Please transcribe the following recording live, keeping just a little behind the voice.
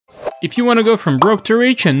If you want to go from broke to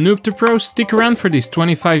rich and noob to pro, stick around for these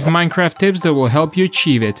 25 Minecraft tips that will help you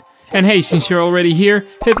achieve it. And hey, since you're already here,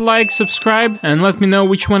 hit like, subscribe, and let me know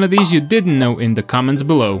which one of these you didn't know in the comments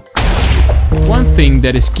below. One thing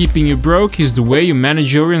that is keeping you broke is the way you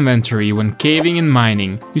manage your inventory when caving and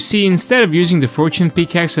mining. You see, instead of using the fortune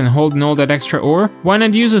pickaxe and holding all that extra ore, why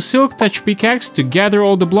not use a silk touch pickaxe to gather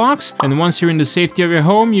all the blocks, and once you're in the safety of your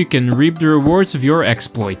home, you can reap the rewards of your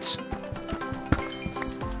exploits.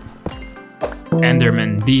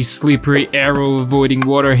 Endermen, these slippery, arrow-avoiding,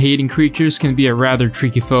 water-hating creatures can be a rather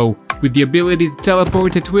tricky foe. With the ability to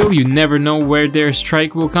teleport at will, you never know where their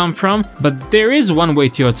strike will come from, but there is one way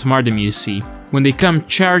to outsmart them, you see. When they come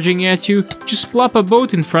charging at you, just plop a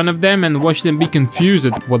boat in front of them and watch them be confused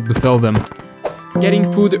at what befell them.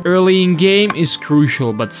 Getting food early in game is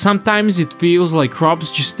crucial, but sometimes it feels like crops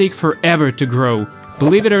just take forever to grow.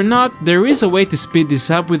 Believe it or not, there is a way to speed this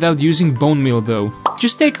up without using bone meal though.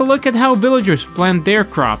 Just take a look at how villagers plant their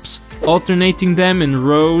crops. Alternating them in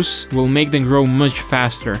rows will make them grow much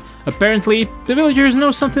faster. Apparently, the villagers know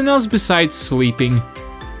something else besides sleeping.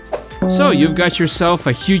 So you've got yourself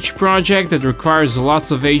a huge project that requires lots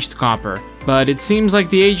of aged copper. But it seems like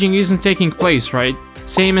the aging isn't taking place, right?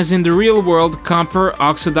 Same as in the real world, copper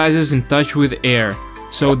oxidizes in touch with air.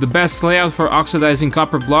 So the best layout for oxidizing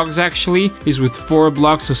copper blocks actually is with 4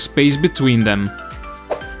 blocks of space between them.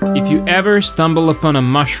 If you ever stumble upon a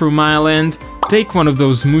mushroom island, take one of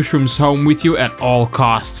those mushrooms home with you at all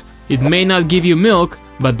costs. It may not give you milk,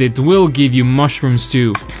 but it will give you mushrooms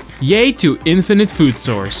too. Yay to infinite food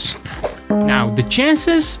source. Now, the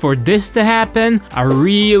chances for this to happen are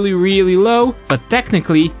really low, but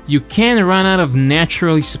technically, you can run out of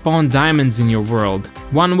naturally spawned diamonds in your world.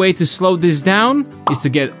 One way to slow this down is to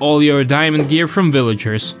get all your diamond gear from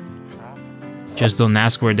villagers. Just don't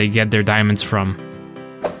ask where they get their diamonds from.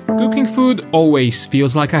 Cooking food always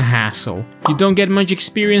feels like a hassle. You don't get much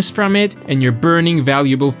experience from it, and you're burning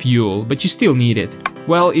valuable fuel, but you still need it.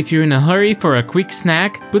 Well, if you're in a hurry for a quick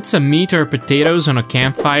snack, put some meat or potatoes on a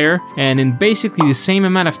campfire, and in basically the same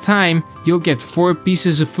amount of time, you'll get 4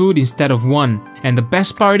 pieces of food instead of 1. And the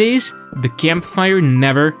best part is, the campfire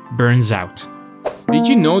never burns out. Did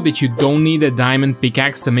you know that you don't need a diamond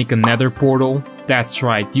pickaxe to make a nether portal? That's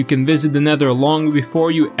right, you can visit the nether long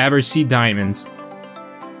before you ever see diamonds.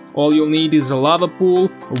 All you'll need is a lava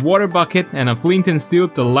pool, a water bucket, and a flint and steel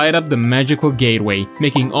to light up the magical gateway,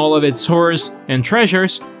 making all of its horrors and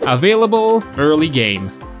treasures available early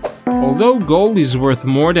game. Although gold is worth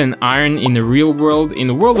more than iron in the real world, in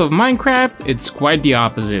the world of Minecraft, it's quite the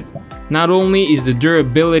opposite. Not only is the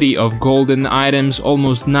durability of golden items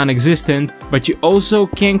almost non-existent, but you also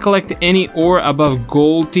can't collect any ore above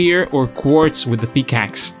gold tier or quartz with the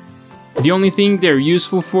pickaxe. The only thing they're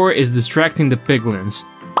useful for is distracting the piglins.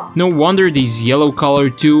 No wonder these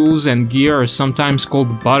yellow-colored tools and gear are sometimes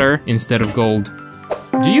called butter instead of gold.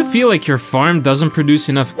 Do you feel like your farm doesn't produce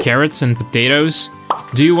enough carrots and potatoes?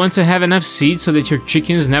 Do you want to have enough seeds so that your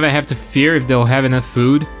chickens never have to fear if they'll have enough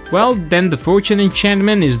food? Well, then the fortune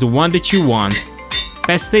enchantment is the one that you want.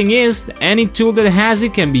 Best thing is, any tool that has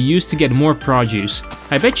it can be used to get more produce.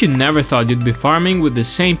 I bet you never thought you'd be farming with the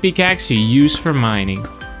same pickaxe you use for mining.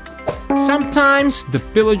 Sometimes the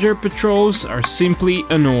pillager patrols are simply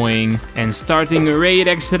annoying, and starting a raid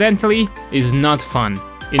accidentally is not fun.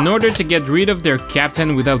 In order to get rid of their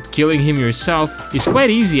captain without killing him yourself is quite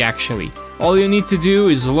easy actually. All you need to do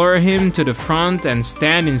is lure him to the front and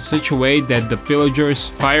stand in such a way that the pillagers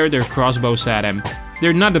fire their crossbows at him.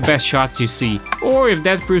 They're not the best shots you see, or if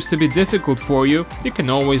that proves to be difficult for you, you can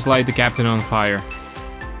always light the captain on fire.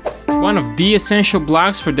 One of the essential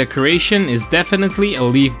blocks for decoration is definitely a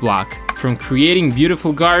leaf block. From creating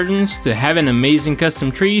beautiful gardens to having amazing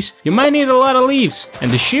custom trees, you might need a lot of leaves, and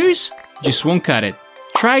the shears just won't cut it.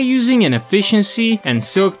 Try using an efficiency and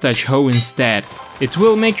silk touch hoe instead. It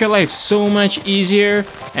will make your life so much easier,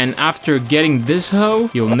 and after getting this hoe,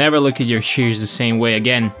 you'll never look at your shears the same way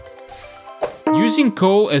again. Using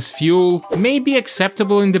coal as fuel may be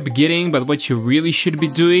acceptable in the beginning, but what you really should be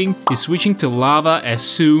doing is switching to lava as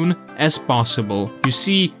soon as possible. You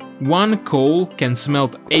see, 1 coal can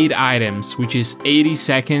smelt 8 items, which is 80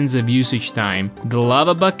 seconds of usage time. The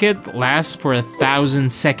lava bucket lasts for 1,000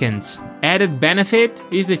 seconds. Added benefit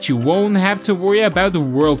is that you won't have to worry about the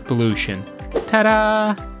world pollution.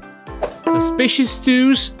 Ta-da! Suspicious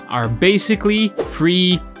stews are basically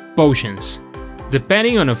free potions.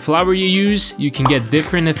 Depending on the flour you use, you can get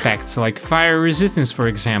different effects, like fire resistance for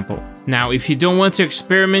example. Now, if you don't want to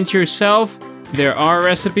experiment yourself, there are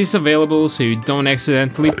recipes available so you don't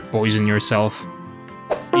accidentally poison yourself.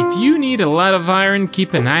 If you need a lot of iron,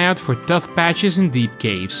 keep an eye out for tough patches in deep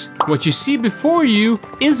caves. What you see before you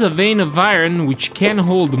is a vein of iron which can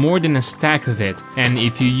hold more than a stack of it, and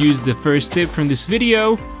if you use the first tip from this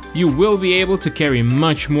video, you will be able to carry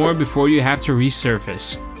much more before you have to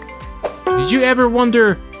resurface. Did you ever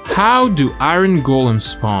wonder, how do iron golems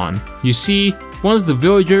spawn? You see, once the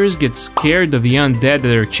villagers get scared of the undead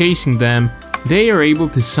that are chasing them, they are able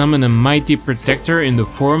to summon a mighty protector in the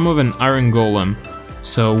form of an iron golem.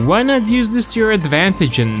 So why not use this to your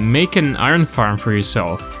advantage and make an iron farm for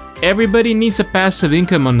yourself? Everybody needs a passive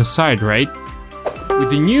income on the side, right? With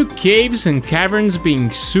the new caves and caverns being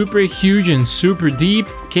super huge and super deep,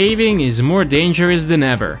 caving is more dangerous than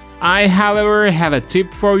ever. I, however, have a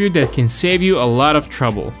tip for you that can save you a lot of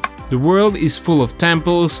trouble. The world is full of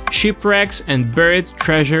temples, shipwrecks, and buried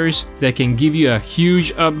treasures that can give you a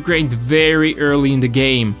huge upgrade very early in the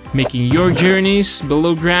game, making your journeys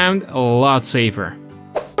below ground a lot safer.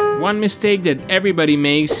 One mistake that everybody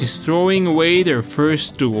makes is throwing away their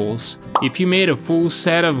first tools. If you made a full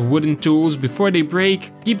set of wooden tools before they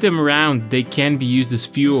break, keep them around, they can be used as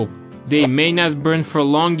fuel. They may not burn for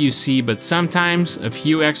long, you see, but sometimes a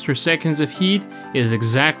few extra seconds of heat is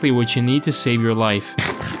exactly what you need to save your life.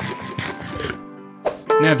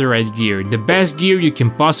 Netherite gear, the best gear you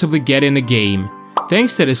can possibly get in the game.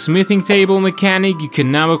 Thanks to the smithing table mechanic, you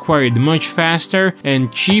can now acquire it much faster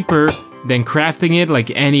and cheaper than crafting it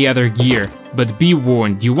like any other gear. But be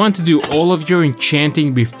warned, you want to do all of your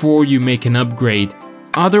enchanting before you make an upgrade.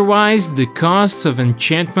 Otherwise, the costs of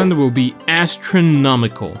enchantment will be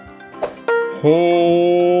astronomical.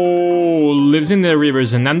 Oh, lives in the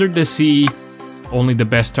rivers and under the sea. Only the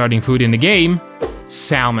best starting food in the game.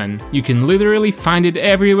 Salmon. You can literally find it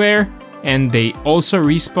everywhere, and they also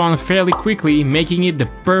respawn fairly quickly, making it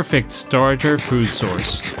the perfect starter food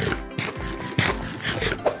source.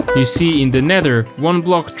 You see, in the Nether, 1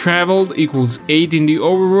 block traveled equals 8 in the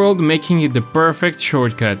overworld, making it the perfect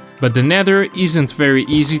shortcut. But the Nether isn't very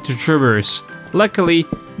easy to traverse. Luckily,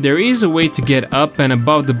 there is a way to get up and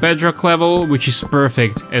above the bedrock level, which is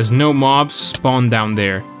perfect, as no mobs spawn down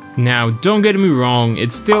there. Now, don't get me wrong,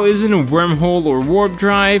 it still isn't a wormhole or warp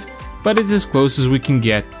drive, but it's as close as we can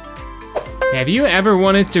get. Have you ever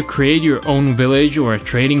wanted to create your own village or a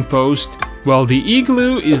trading post? Well, the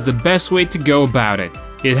igloo is the best way to go about it.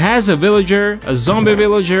 It has a villager, a zombie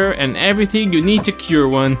villager, and everything you need to cure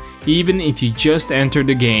one, even if you just enter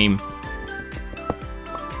the game.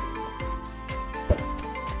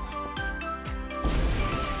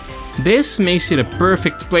 This makes it a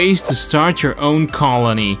perfect place to start your own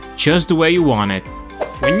colony, just the way you want it.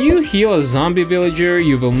 When you heal a zombie villager,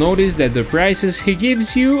 you will notice that the prices he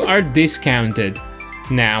gives you are discounted.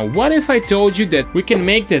 Now, what if I told you that we can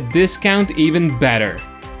make that discount even better?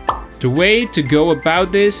 The way to go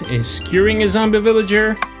about this is curing a zombie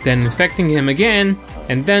villager, then infecting him again,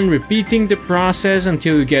 and then repeating the process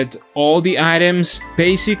until you get all the items,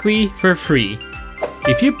 basically for free.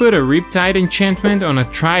 If you put a Riptide enchantment on a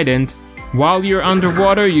trident, while you're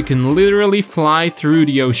underwater you can literally fly through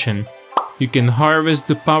the ocean. You can harvest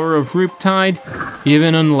the power of Riptide,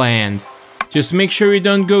 even on land. Just make sure you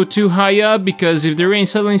don't go too high up, because if the rain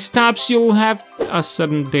suddenly stops, you'll have a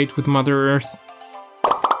sudden date with Mother Earth.